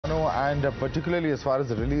Bano, and particularly as far as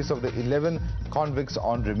the release of the 11 convicts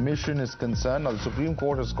on remission is concerned. Now, the Supreme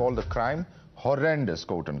Court has called the crime horrendous,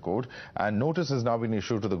 quote-unquote, and notice has now been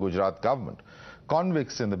issued to the Gujarat government.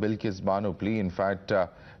 Convicts in the Bilkis Bano plea, in fact,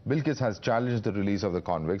 Bilkis has challenged the release of the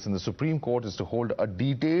convicts, and the Supreme Court is to hold a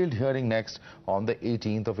detailed hearing next on the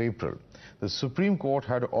 18th of April. The Supreme Court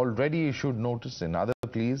had already issued notice in other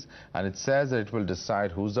pleas, and it says that it will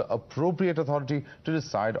decide who's the appropriate authority to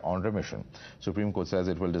decide on remission. Supreme Court says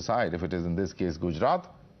it will decide if it is in this case Gujarat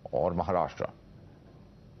or Maharashtra.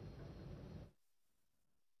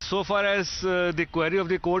 So far as the query of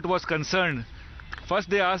the court was concerned, first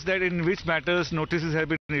they asked that in which matters notices have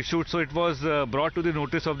been issued. So it was brought to the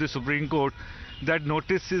notice of the Supreme Court that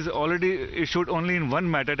notice is already issued only in one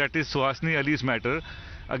matter, that is Suhasini Ali's matter,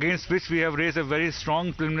 against which we have raised a very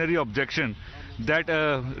strong preliminary objection that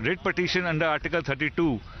a writ petition under Article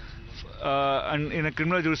 32 and in a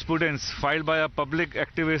criminal jurisprudence filed by a public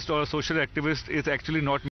activist or a social activist is actually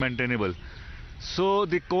not maintainable. So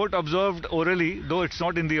the court observed orally, though it's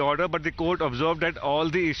not in the order, but the court observed that all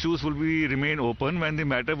the issues will remain open when the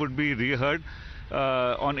matter would be reheard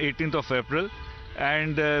on 18th of April.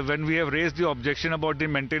 And when we have raised the objection about the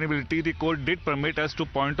maintainability, the court did permit us to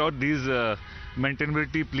point out these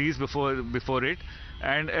maintainability pleas before it,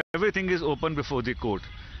 and everything is open before the court.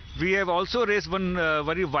 We have also raised one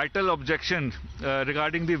very vital objection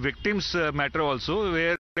regarding the victims matter also,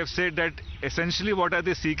 where we have said that essentially what are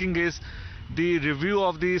they seeking is the review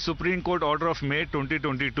of the Supreme Court order of May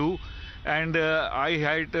 2022, and I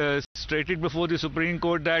had stated before the Supreme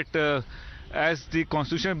Court that as the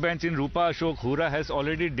Constitutional Bench in Rupa Ashok Hura has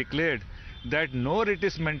already declared that no writ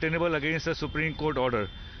is maintainable against a Supreme Court order.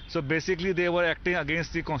 So basically they were acting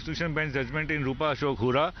against the Constitutional Bench judgment in Rupa Ashok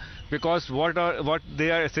Hura, because what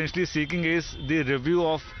they are essentially seeking is the review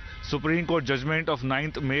of Supreme Court judgment of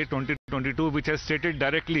 9th May 2022, which has stated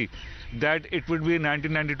directly that it would be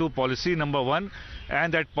 1992 policy number 1,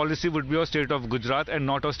 and that policy would be of state of Gujarat and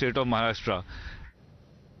not of state of Maharashtra.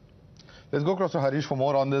 Let's go across to Harish for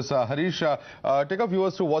more on this. Harish, take our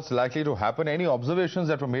viewers through what's likely to happen. Any observations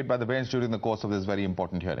that were made by the bench during the course of this very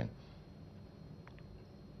important hearing?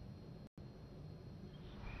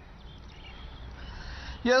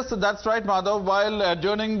 Yes, that's right, Madhav. While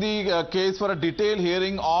adjourning the case for a detailed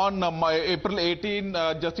hearing on April 18,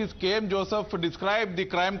 Justice K.M. Joseph described the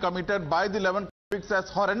crime committed by the 11 convicts as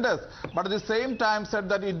horrendous, but at the same time said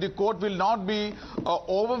that the court will not be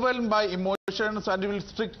overwhelmed by emotions and will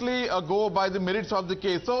strictly go by the merits of the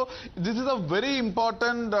case. So this is a very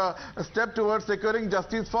important step towards securing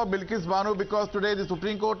justice for Bilkis Bano, because today the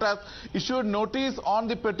Supreme Court has issued notice on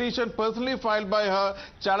the petition personally filed by her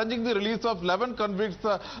challenging the release of 11 convicts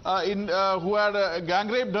who had gang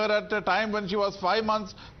raped her at a time when she was 5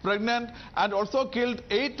 months pregnant, and also killed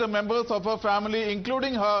 8 members of her family,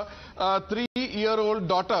 including her 3-year-old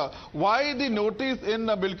daughter. Why the notice in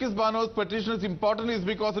Bilkis Bano's petition is important is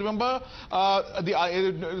because, remember,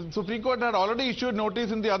 the Supreme Court had already issued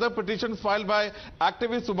notice in the other petitions filed by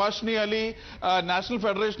activist Subhashini Ali, National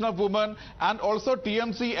Federation of Women, and also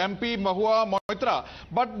TMC MP Mahua Moitra.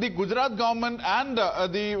 But the Gujarat government and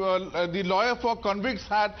the lawyer for convicts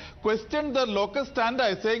had questioned the locus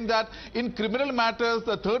standi, saying that in criminal matters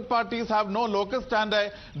the third parties have no locus standi,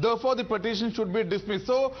 therefore the petition should be dismissed.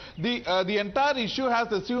 So the entire issue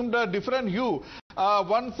has assumed a different hue.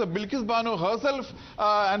 Once Bilkis Bano herself,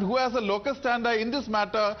 and who has a locus standi in this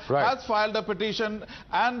matter, has filed a petition,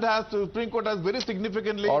 and the Supreme Court has very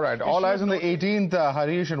significantly... All right, all eyes on the 18th,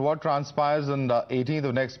 Harish, and what transpires on the 18th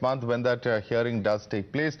of next month when that hearing does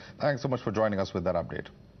take place. Thanks so much for joining us with that update.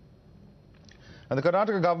 And the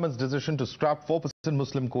Karnataka government's decision to scrap 4%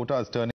 Muslim quota is turning